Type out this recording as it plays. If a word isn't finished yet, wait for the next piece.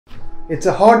It's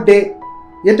a hot day,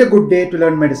 yet a good day to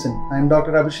learn medicine. I am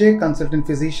Dr. Abhishek, consultant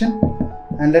physician,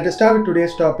 and let us start with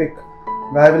today's topic,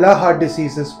 Valvular Heart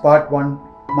Diseases Part 1,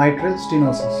 Mitral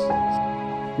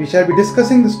Stenosis. We shall be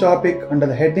discussing this topic under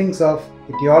the headings of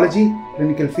etiology,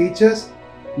 clinical features,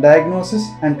 diagnosis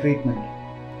and treatment.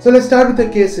 So let's start with the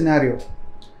case scenario.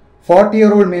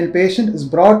 40-year-old male patient is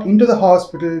brought into the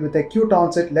hospital with acute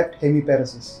onset left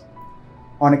hemiparesis.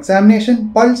 On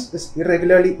examination, pulse is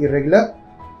irregular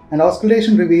and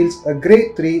auscultation reveals a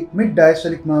grade 3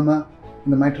 mid-diastolic murmur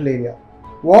in the mitral area.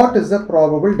 What is the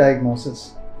probable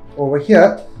diagnosis? Over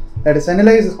here, let us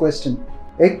analyze this question.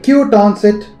 Acute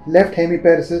onset left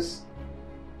hemiparesis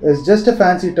is just a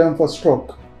fancy term for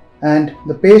stroke, and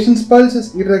the patient's pulse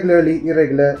is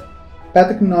irregular,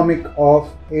 pathognomic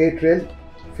of atrial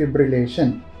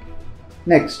fibrillation.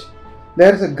 Next,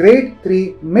 there is a grade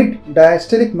 3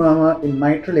 mid-diastolic murmur in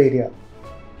mitral area.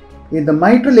 In the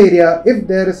mitral area, if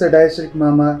there is a diastolic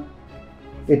murmur,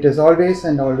 it is always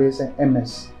an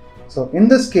MS. So in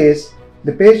this case,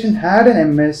 the patient had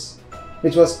an MS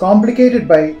which was complicated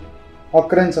by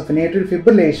occurrence of an atrial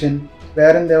fibrillation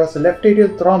wherein there was a left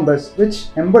atrial thrombus which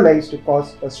embolized to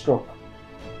cause a stroke.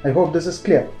 I hope this is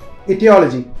clear.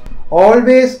 Etiology.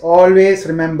 Always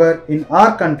remember, in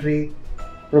our country,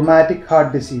 rheumatic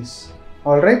heart disease.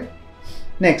 Alright.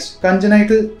 Next,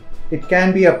 congenital. It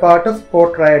can be a part of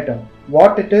co-triatum.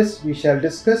 What it is, we shall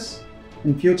discuss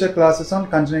in future classes on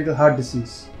congenital heart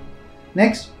disease.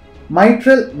 Next,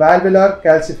 mitral valvular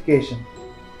calcification.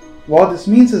 What this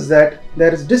means is that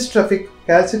there is dystrophic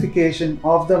calcification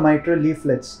of the mitral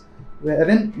leaflets,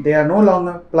 wherein they are no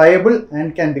longer pliable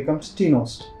and can become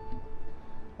stenosed.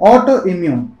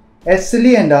 Autoimmune,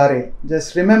 SLE and RA.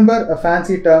 Just remember a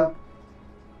fancy term,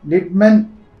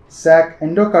 Liebman-Sack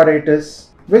endocarditis,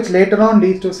 which later on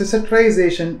leads to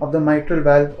cicatrization of the mitral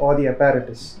valve or the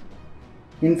apparatus.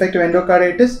 Infective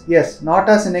endocarditis, yes, not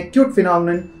as an acute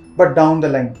phenomenon but down the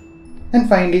line. And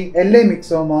finally, LA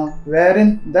myxoma,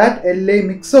 wherein that LA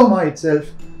myxoma itself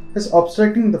is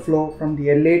obstructing the flow from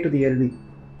the LA to the LV.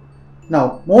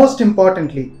 Now, most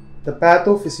importantly, the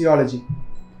pathophysiology.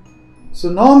 So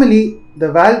normally,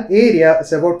 the valve area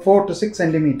is about 4 to 6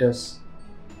 centimeters.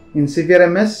 In severe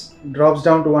MS, it drops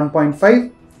down to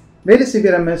 1.5. Very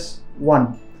severe MS,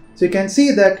 1. So you can see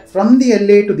that from the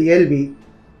LA to the LV,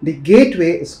 the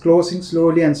gateway is closing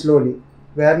slowly,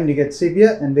 wherein you get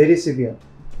severe and very severe.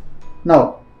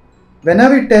 Now,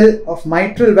 whenever we tell of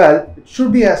mitral valve, it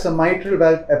should be as a mitral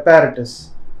valve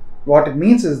apparatus. What it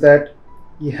means is that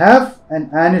you have an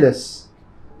annulus,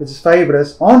 which is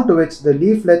fibrous, onto which the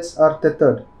leaflets are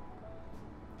tethered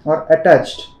or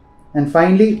attached. And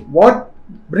finally, what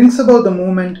brings about the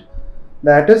movement,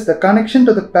 that is the connection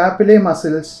to the papillae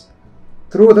muscles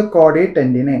through the chordae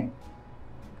tendineae.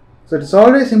 So it is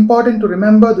always important to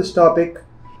remember this topic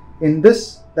in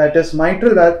this, that is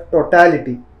mitral valve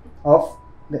totality of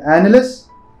the annulus,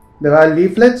 the valve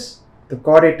leaflets, the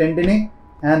chordae tendineae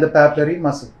and the papillary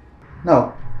muscle.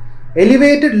 Now,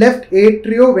 elevated left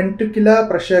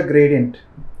atrioventricular pressure gradient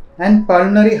and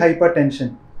pulmonary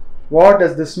hypertension. What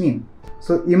does this mean?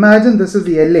 So imagine this is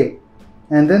the LA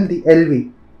and then the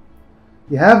LV.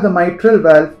 You have the mitral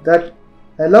valve that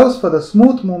allows for the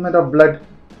smooth movement of blood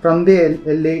from the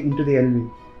LA into the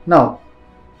LV. Now,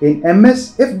 in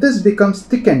MS, if this becomes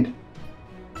thickened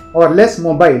or less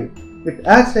mobile, it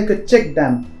acts like a check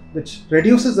dam which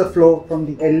reduces the flow from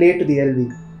the LA to the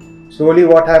LV. Slowly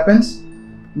what happens?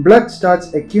 Blood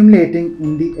starts accumulating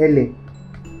in the LA.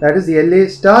 That is, the LA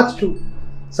starts to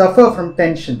suffer from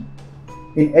tension.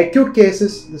 In acute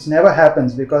cases, this never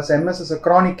happens because MS is a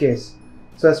chronic case.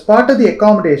 So as part of the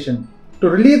accommodation, to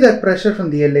relieve that pressure from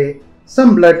the LA,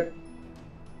 some blood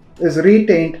is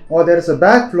retained or there is a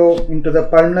backflow into the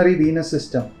pulmonary venous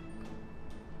system.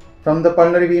 From the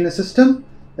pulmonary venous system,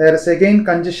 there is again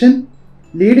congestion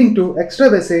leading to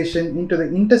extravasation into the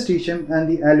interstitium and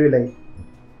the alveoli.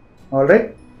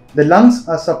 Alright, the lungs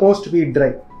are supposed to be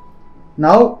dry.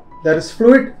 Now there is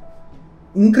fluid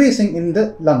increasing in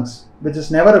the lungs, which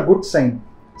is never a good sign.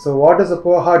 So what does a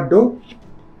poor heart do?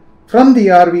 From the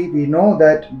RV, we know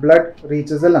that blood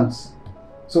reaches the lungs.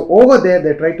 So over there,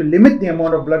 they try to limit the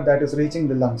amount of blood that is reaching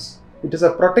the lungs. It is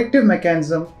a protective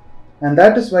mechanism, and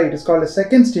that is why it is called a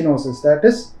second stenosis. That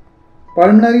is,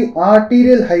 pulmonary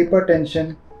arterial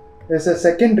hypertension is a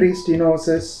secondary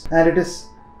stenosis, and it is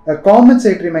a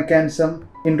compensatory mechanism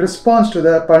in response to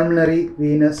the pulmonary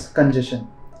venous congestion.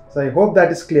 So I hope that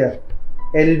is clear.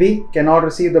 LV cannot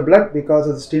receive the blood because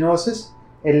of the stenosis.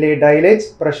 LA dilates,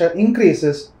 pressure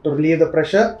increases. To relieve the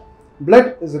pressure,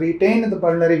 blood is retained in the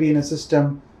pulmonary venous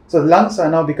system, so the lungs are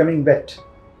now becoming wet.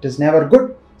 It is never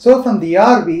good. So from the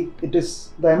RV,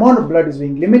 the amount of blood is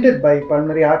being limited by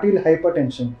pulmonary arterial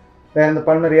hypertension, wherein the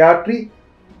pulmonary artery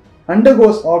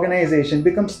undergoes organization,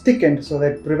 becomes thickened so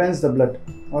that it prevents the blood.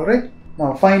 Alright.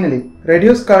 Now finally,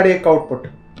 reduced cardiac output.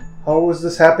 How is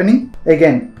this happening?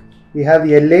 Again, we have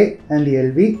the LA and the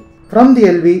LV. From the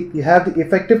LV, you have the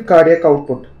effective cardiac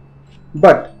output.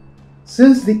 But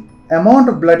since the amount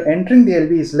of blood entering the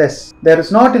LV is less, there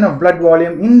is not enough blood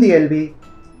volume in the LV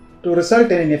to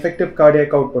result in an effective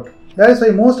cardiac output. That is why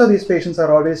most of these patients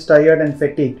are always tired and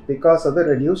fatigued because of the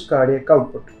reduced cardiac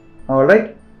output.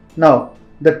 Alright. Now,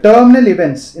 the terminal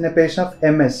events in a patient of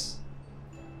MS.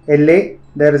 LA,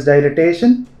 there is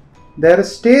dilatation. There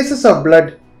is stasis of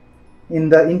blood in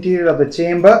the interior of the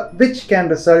chamber, which can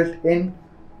result in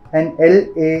an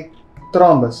LA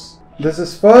thrombus. This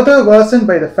is further worsened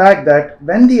by the fact that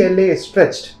when the LA is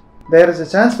stretched, there is a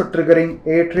chance for triggering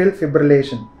atrial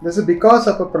fibrillation. This is because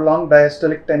of a prolonged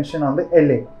diastolic tension on the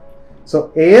LA.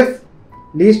 So AF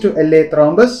leads to LA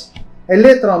thrombus.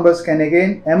 LA thrombus can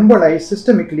again embolize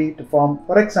systemically to form,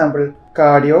 for example,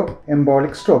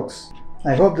 cardioembolic strokes.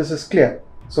 I hope this is clear.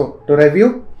 So to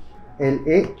review,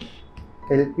 LA,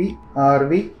 LP,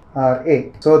 RV,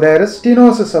 RA. So there is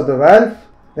stenosis of the valve,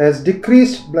 there is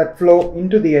decreased blood flow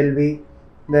into the LV,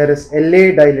 there is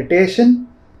LA dilatation.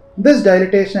 This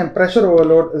dilatation and pressure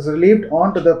overload is relieved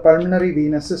onto the pulmonary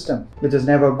venous system, which is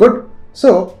never good.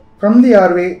 So from the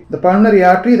RV, the pulmonary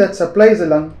artery that supplies the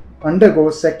lung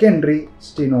undergoes secondary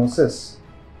stenosis.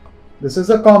 This is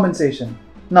a compensation.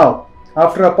 Now,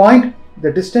 after a point,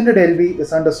 the distended LV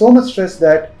is under so much stress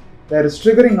that there is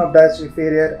triggering of diastolic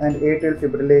failure and atrial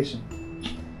fibrillation.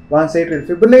 Once atrial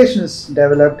fibrillation is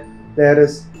developed, there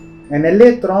is an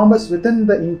LA thrombus within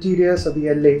the interiors of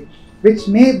the LA, which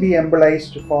may be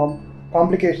embolized to form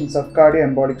complications of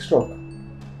cardioembolic stroke.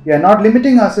 We are not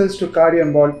limiting ourselves to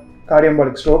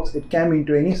cardioembolic strokes, it can be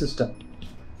into any system.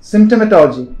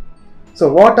 Symptomatology.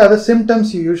 So what are the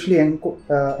symptoms you usually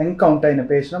encounter in a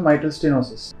patient of mitral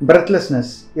stenosis?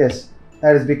 Breathlessness, yes,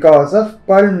 that is because of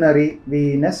pulmonary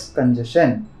venous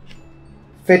congestion.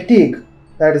 Fatigue,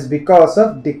 that is because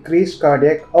of decreased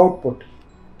cardiac output.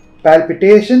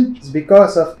 Palpitation is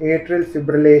because of atrial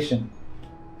fibrillation.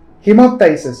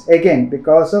 Hemoptysis, again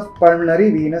because of pulmonary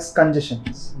venous congestion,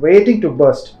 it's waiting to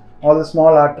burst. All the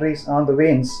small arteries on the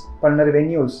veins, pulmonary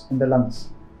venules in the lungs.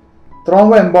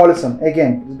 Thromboembolism,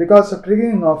 again, is because of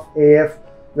triggering of AF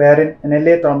wherein an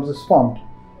LA thrombus is formed.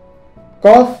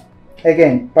 Cough,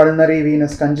 again, pulmonary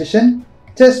venous congestion.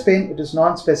 Chest pain, it is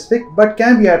non-specific but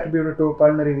can be attributed to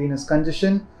pulmonary venous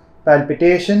congestion,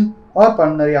 palpitation or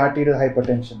pulmonary arterial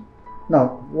hypertension.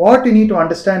 Now, what you need to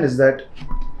understand is that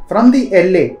from the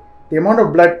LA, the amount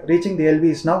of blood reaching the LV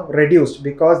is now reduced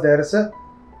because there is a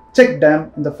check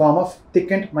dam in the form of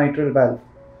thickened mitral valve.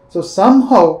 So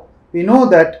somehow we know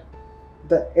that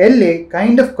the LA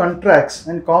kind of contracts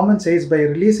and compensates by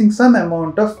releasing some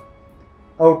amount of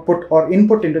output or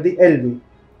input into the LV.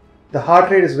 The heart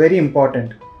rate is very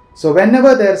important. So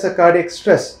whenever there is a cardiac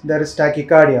stress, there is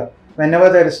tachycardia. Whenever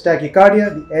there is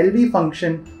tachycardia, the LV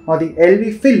function or the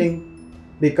LV filling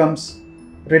becomes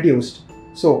reduced.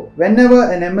 So whenever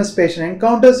an MS patient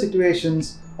encounters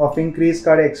situations of increased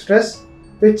cardiac stress,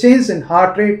 with change in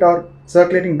heart rate or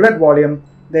circulating blood volume,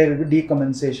 there will be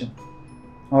decompensation.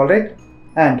 Alright,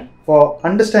 and for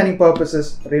understanding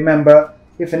purposes, remember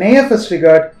if an AF is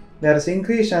triggered, there is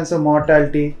increased chance of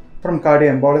mortality from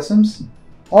cardioembolisms,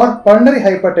 or pulmonary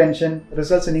hypertension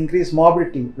results in increased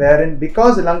morbidity, wherein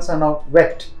because the lungs are now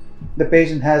wet, the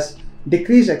patient has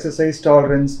decreased exercise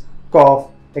tolerance, cough,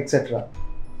 etc.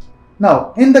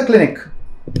 Now, in the clinic,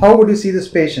 how would you see this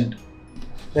patient?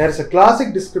 There is a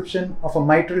classic description of a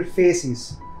mitral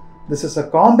phasis. This is a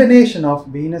combination of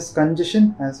venous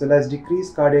congestion as well as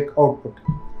decreased cardiac output.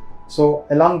 So,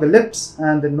 along the lips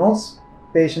and the nose,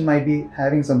 patient might be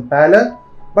having some pallor,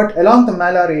 but along the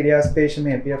malar areas, patient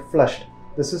may appear flushed.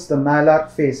 This is the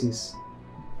malar phasis.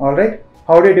 Alright,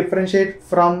 how do you differentiate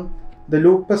from the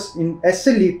lupus? In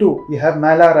SLE2, you have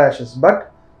malar rashes,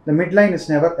 but the midline is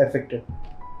never affected.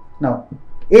 Now,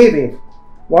 A wave.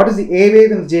 What is the A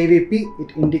wave in the JVP?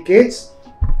 It indicates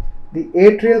the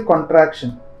atrial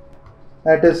contraction.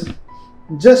 That is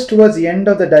just towards the end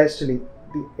of the diastole.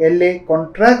 The LA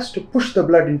contracts to push the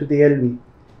blood into the LV.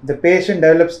 The patient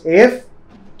develops AF,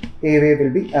 A wave will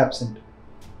be absent.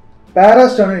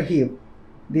 Parasternal heave.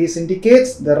 This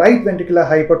indicates the right ventricular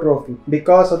hypertrophy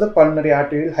because of the pulmonary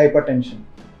arterial hypertension.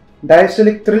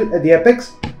 Diastolic thrill at the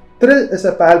apex. Thrill is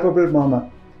a palpable murmur.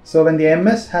 So when the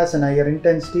MS has an higher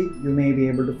intensity, you may be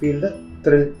able to feel the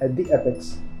thrill at the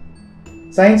apex.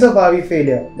 Signs of RV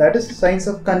failure, that is signs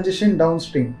of congestion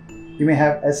downstream. You may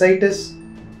have ascites,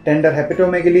 tender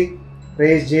hepatomegaly,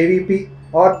 raised JVP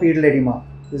or pedal edema.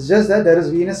 It's just that there is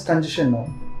venous congestion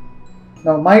now.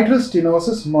 Now mitral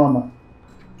stenosis murmur.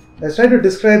 Let's try to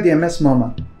describe the MS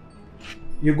murmur.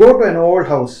 You go to an old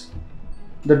house.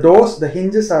 The doors, the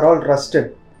hinges are all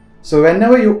rusted. So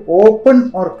whenever you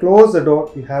open or close the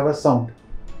door, you have a sound.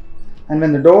 And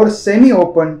when the door is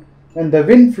semi-open, when the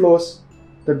wind flows,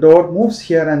 the door moves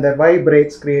here and that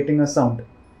vibrates, creating a sound.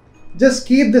 Just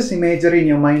keep this imagery in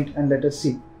your mind and let us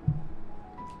see.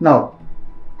 Now,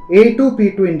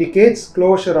 A2P2 indicates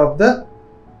closure of the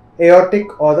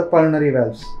aortic or the pulmonary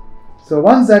valves. So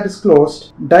once that is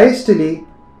closed, diastole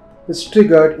is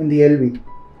triggered in the LV.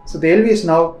 So the LV is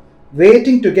now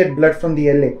waiting to get blood from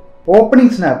the LA. Opening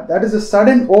snap, that is a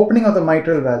sudden opening of the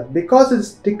mitral valve. Because it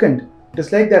is thickened, it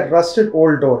is like that rusted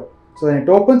old door. So when it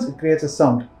opens, it creates a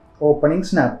sound. Opening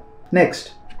snap.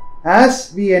 Next,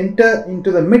 as we enter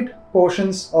into the mid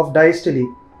portions of diastole,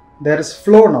 there is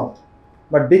flow now.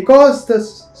 But because the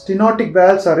stenotic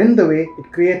valves are in the way,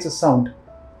 it creates a sound.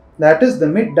 That is the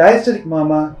mid-diastolic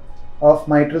murmur of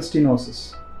mitral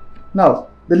stenosis. Now,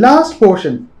 the last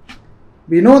portion,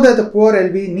 we know that the poor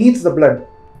LV needs the blood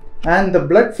and the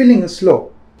blood filling is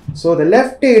slow. So the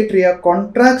left atria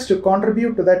contracts to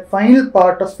contribute to that final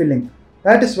part of filling.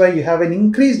 That is why you have an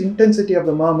increased intensity of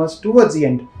the murmurs towards the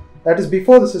end. That is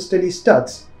before the systole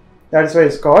starts. That is why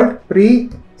it's called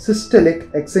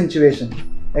pre-systolic accentuation.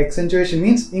 Accentuation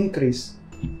means increase.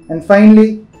 And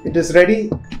finally, it is ready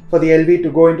for the LV to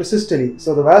go into systole.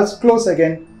 So the valves close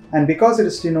again, and because it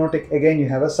is stenotic, again you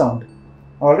have a sound.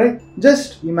 Alright,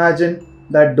 just imagine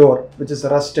that door which is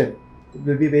rusted. It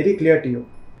will be very clear to you.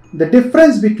 The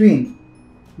difference between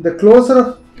the closure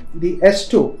of the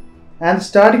S2 and the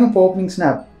starting of opening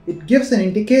snap, it gives an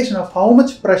indication of how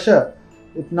much pressure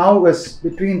it now is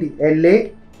between the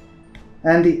LA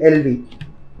and the LV.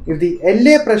 If the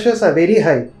LA pressures are very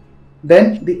high,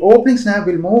 then the opening snap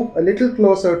will move a little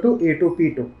closer to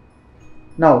A2P2.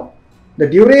 Now, the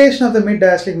duration of the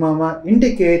mid-diastolic murmur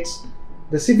indicates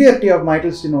the severity of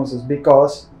mitral stenosis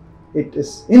because it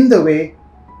is in the way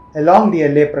along the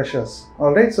LA pressures.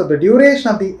 Alright, so the duration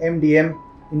of the MDM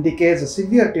indicates the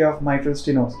severity of mitral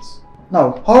stenosis.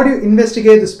 Now, how do you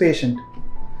investigate this patient?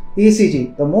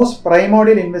 ECG, the most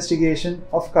primordial investigation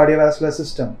of cardiovascular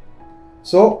system.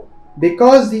 So,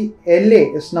 because the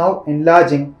LA is now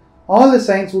enlarging, all the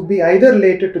signs would be either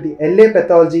related to the LA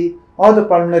pathology or the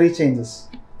pulmonary changes.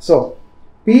 So,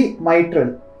 P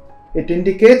mitral, it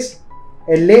indicates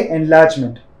LA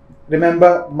enlargement.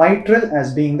 Remember mitral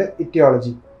as being the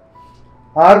etiology.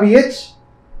 RVH,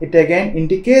 it again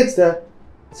indicates the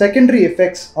secondary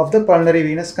effects of the pulmonary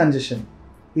venous congestion.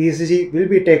 ECG will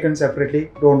be taken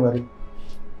separately, don't worry.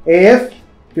 AF,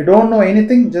 if you don't know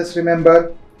anything, just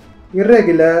remember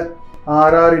irregular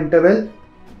RR interval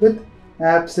with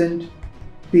absent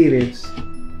P waves.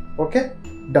 Okay,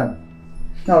 done.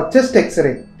 Now chest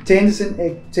X-ray, changes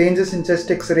in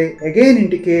chest X-ray again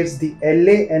indicates the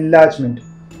LA enlargement.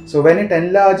 So when it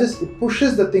enlarges, it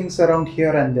pushes the things around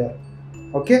here and there.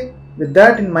 Okay, with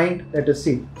that in mind, let us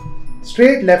see.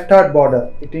 Straight left heart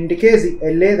border, it indicates the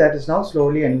LA that is now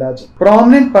slowly enlarging.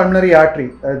 Prominent pulmonary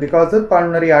artery, because of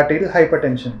pulmonary arterial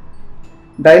hypertension.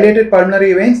 Dilated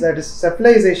pulmonary veins, that is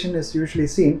cephalization, is usually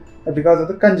seen because of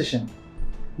the congestion.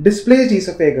 Displaced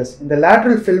esophagus, in the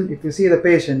lateral film, if you see the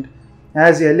patient,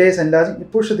 as the LA is enlarging,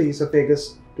 it pushes the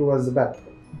esophagus towards the back.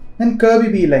 Then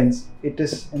curvy B lines, it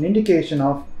is an indication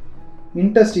of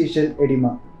interstitial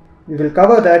edema. We will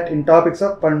cover that in topics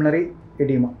of pulmonary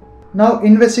edema. Now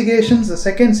investigations, the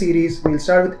second series, we will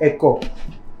start with echo.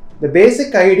 The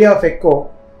basic idea of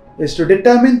echo is to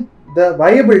determine the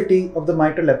viability of the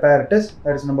mitral apparatus,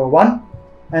 that is number one.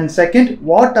 And second,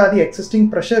 what are the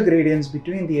existing pressure gradients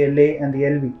between the LA and the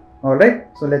LV. Alright,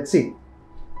 so let's see.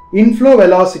 Inflow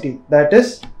velocity, that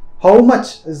is how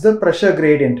much is the pressure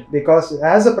gradient, because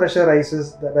as the pressure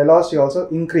rises, the velocity also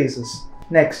increases.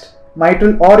 Next,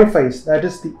 mitral orifice, that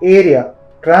is the area.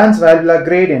 Transvalvular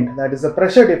gradient, that is the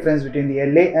pressure difference between the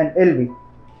LA and LV.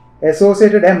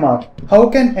 Associated MR. How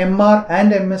can MR and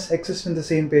MS exist in the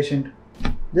same patient?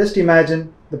 Just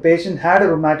imagine the patient had a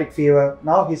rheumatic fever,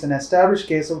 now he is an established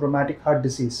case of rheumatic heart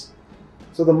disease.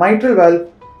 So the mitral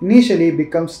valve initially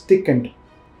becomes thickened.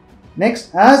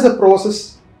 Next, as the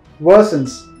process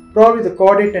worsens, probably the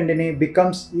chordae tendineae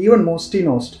becomes even more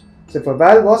stenosed. So if a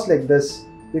valve was like this,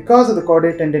 because of the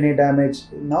chordae tendineae damage,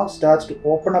 it now starts to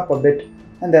open up a bit,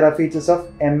 and there are features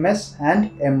of MS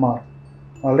and MR.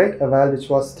 Alright, a valve which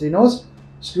was stenosed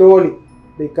slowly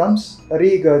becomes a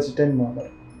regurgitant murmur.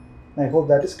 I hope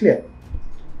that is clear.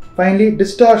 Finally,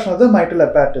 distortion of the mitral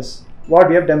apparatus, what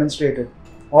we have demonstrated.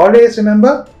 Always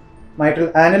remember, mitral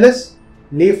annulus,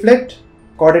 leaflet,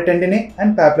 chordae tendineae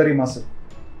and papillary muscle.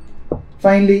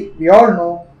 Finally, we all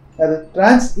know that the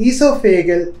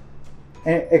transesophageal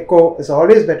echo is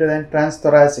always better than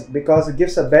transthoracic because it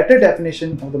gives a better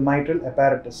definition of the mitral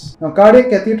apparatus. Now, cardiac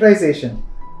catheterization,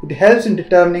 it helps in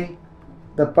determining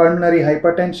the pulmonary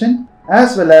hypertension,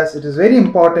 as well as it is very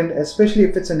important, especially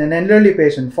if it's in an elderly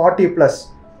patient, 40 plus.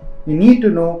 You need to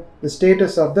know the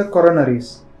status of the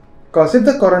coronaries, because if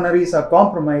the coronaries are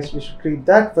compromised, we should treat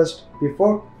that first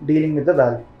before dealing with the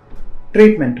valve.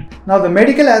 Treatment. Now, the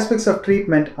medical aspects of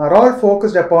treatment are all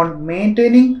focused upon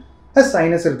maintaining a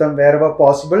sinus rhythm wherever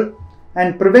possible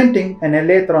and preventing an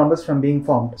LA thrombus from being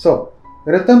formed. So,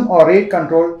 rhythm or rate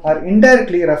control are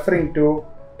indirectly referring to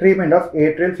treatment of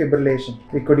atrial fibrillation.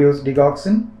 We could use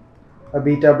digoxin, a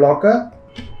beta blocker,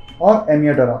 or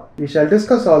amiodarone. We shall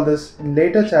discuss all this in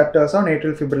later chapters on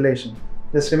atrial fibrillation.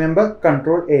 Just remember,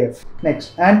 control AF.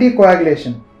 Next,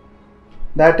 anticoagulation.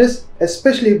 That is,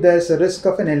 especially if there is a risk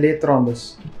of an LA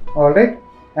thrombus. Alright,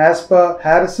 as per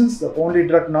Harrison's, the only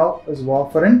drug now is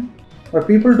warfarin, but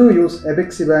people do use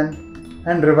ebixivan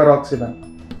and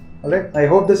rivaroxaban. Alright, I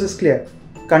hope this is clear.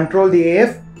 Control the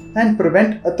AF and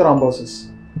prevent a thrombosis.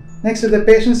 Next, if the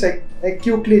patient is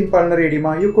acutely in pulmonary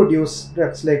edema, you could use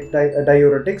drugs like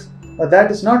diuretics, but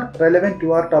that is not relevant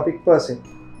to our topic per se.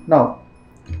 Now,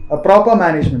 a proper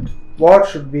management. What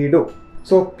should we do?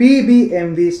 So,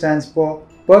 PBMV stands for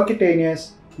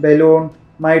percutaneous balloon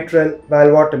mitral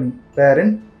valvotomy,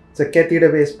 wherein it's a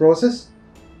catheter-based process.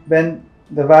 When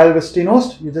the valve is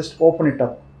stenosed, you just open it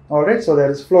up. Alright, so there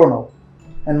is flow now.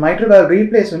 And mitral valve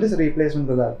replacement is replacement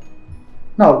of the valve.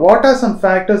 Now, what are some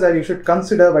factors that you should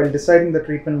consider while deciding the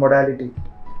treatment modality?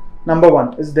 Number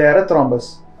one, is there a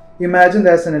thrombus? Imagine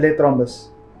there's an LA thrombus.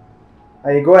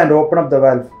 I go and open up the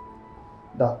valve.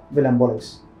 The will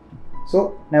embolize.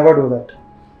 So, never do that.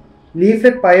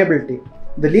 Leaflet pliability.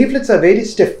 The leaflets are very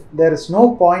stiff. There is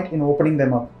no point in opening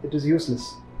them up. It is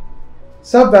useless.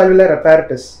 Subvalvular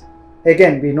apparatus.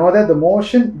 Again, we know that the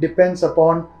motion depends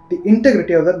upon the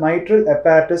integrity of the mitral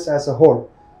apparatus as a whole.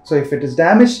 So, if it is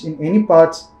damaged in any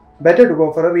parts, better to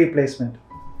go for a replacement.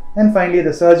 And finally,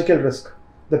 the surgical risk.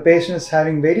 The patient is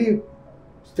having very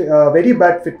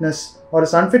bad fitness or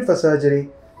is unfit for surgery.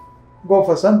 Go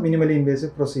for some minimally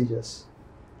invasive procedures.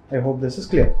 I hope this is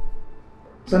clear.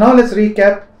 So now let's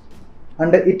recap.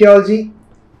 Under etiology,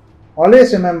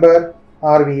 always remember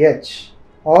RVH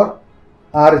or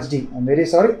RHD. I'm very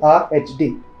sorry,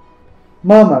 RHD.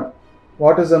 Murmur.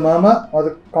 What is the murmur or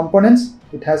the components?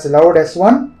 It has a loud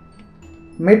S1,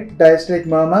 mid-diastolic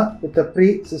murmur with a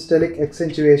pre-systolic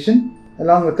accentuation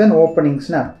along with an opening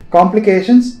snap.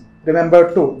 Complications,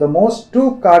 remember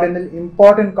two cardinal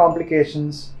important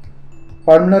complications: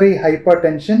 pulmonary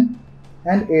hypertension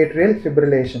and atrial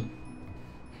fibrillation.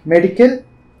 Medical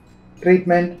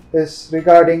treatment is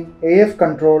regarding AF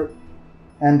control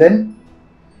and then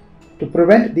to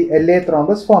prevent the LA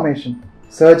thrombus formation.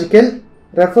 Surgical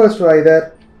refers to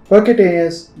either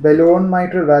percutaneous balloon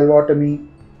mitral valvotomy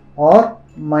or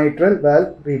mitral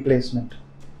valve replacement.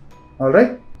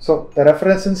 Alright, so the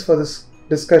references for this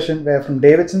discussion were from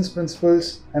Davidson's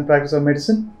Principles and Practice of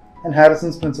Medicine and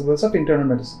Harrison's Principles of Internal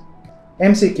Medicine.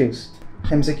 MCQs.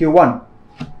 MCQ 1.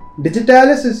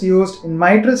 Digitalis is used in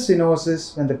mitral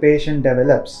stenosis when the patient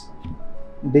develops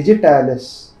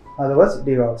digitalis, otherwise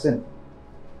digoxin.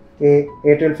 A.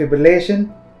 Atrial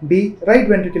fibrillation. B. Right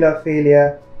ventricular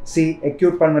failure. C.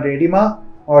 Acute pulmonary edema.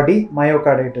 Or D.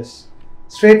 Myocarditis.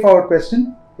 Straightforward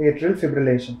question. Atrial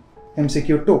fibrillation.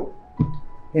 MCQ 2.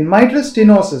 In mitral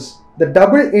stenosis, the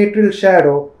double atrial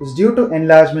shadow is due to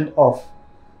enlargement of.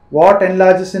 What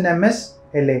enlarges in MS?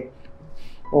 LA.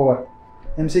 Over.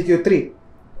 MCQ 3.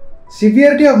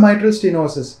 Severity of mitral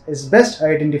stenosis is best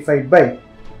identified by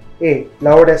A.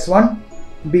 Loud S1,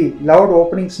 B. Loud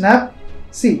opening snap,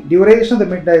 C. Duration of the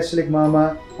mid-diastolic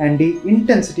murmur, and D.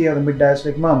 Intensity of the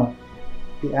mid-diastolic murmur.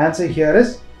 The answer here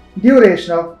is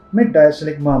duration of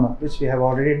mid-diastolic murmur, which we have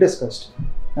already discussed.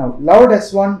 Now, loud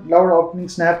S1, loud opening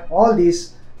snap, all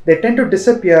these, they tend to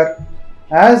disappear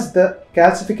as the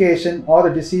calcification or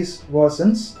the disease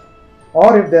worsens,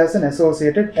 or if there is an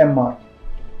associated MR.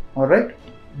 Alright,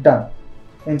 done.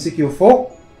 MCQ 4.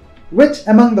 Which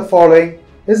among the following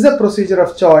is the procedure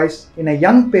of choice in a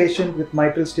young patient with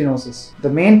mitral stenosis? The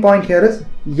main point here is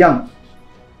young.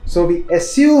 So we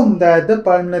assume that the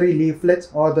pulmonary leaflets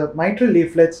or the mitral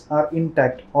leaflets are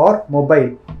intact or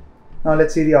mobile. Now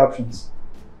let's see the options.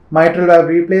 Mitral valve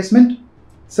replacement,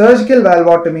 surgical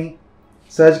valvotomy,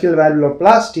 surgical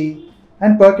valvuloplasty,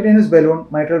 and percutaneous balloon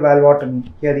mitral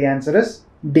valvotomy. Here the answer is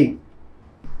D.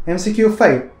 MCQ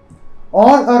 5.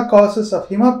 All are causes of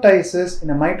hemoptysis in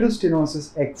a mitral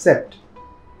stenosis except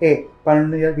A.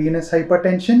 Pulmonary venous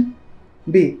hypertension,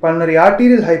 B. Pulmonary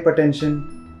arterial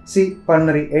hypertension, C.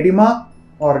 Pulmonary edema,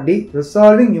 or D.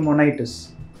 Resolving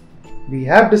pneumonitis. We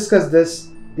have discussed this.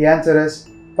 The answer is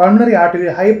pulmonary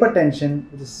arterial hypertension,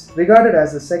 which is regarded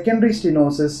as a secondary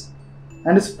stenosis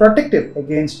and is protective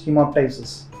against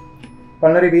hemoptysis.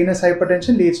 Pulmonary venous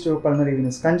hypertension leads to pulmonary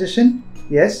venous congestion.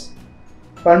 Yes.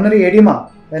 Pulmonary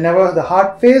edema, whenever the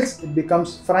heart fails, it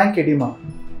becomes frank edema.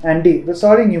 And D.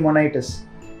 Resolving pneumonitis.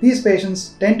 These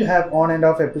patients tend to have on and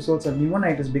off episodes of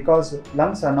pneumonitis because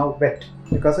lungs are now wet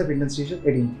because of interstitial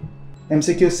edema.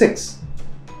 MCQ 6.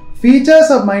 Features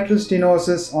of mitral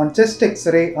stenosis on chest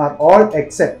X-ray are all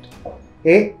except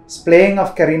A. Splaying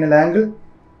of carinal angle,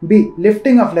 B.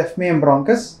 Lifting of left main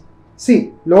bronchus,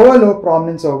 C. Lower lobe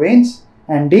prominence of veins,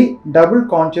 and D. Double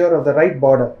contour of the right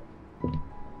border.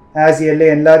 As the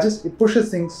LA enlarges, it pushes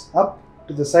things up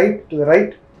to the side, to the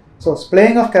right. So,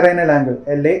 splaying of carinal angle,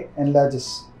 LA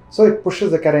enlarges. So, it pushes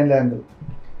the carinal angle.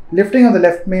 Lifting of the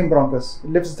left main bronchus,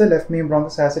 it lifts the left main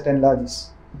bronchus as it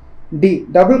enlarges. D.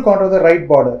 Double contour of the right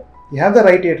border. You have the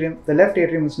right atrium, the left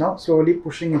atrium is now slowly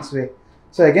pushing its way.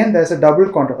 So again there is a double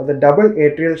contour or the double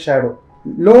atrial shadow.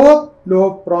 Lower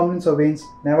lobe prominence of veins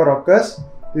never occurs,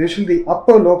 usually the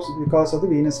upper lobes because of the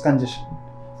venous congestion.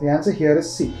 The answer here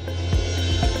is C.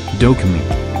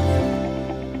 Docemy.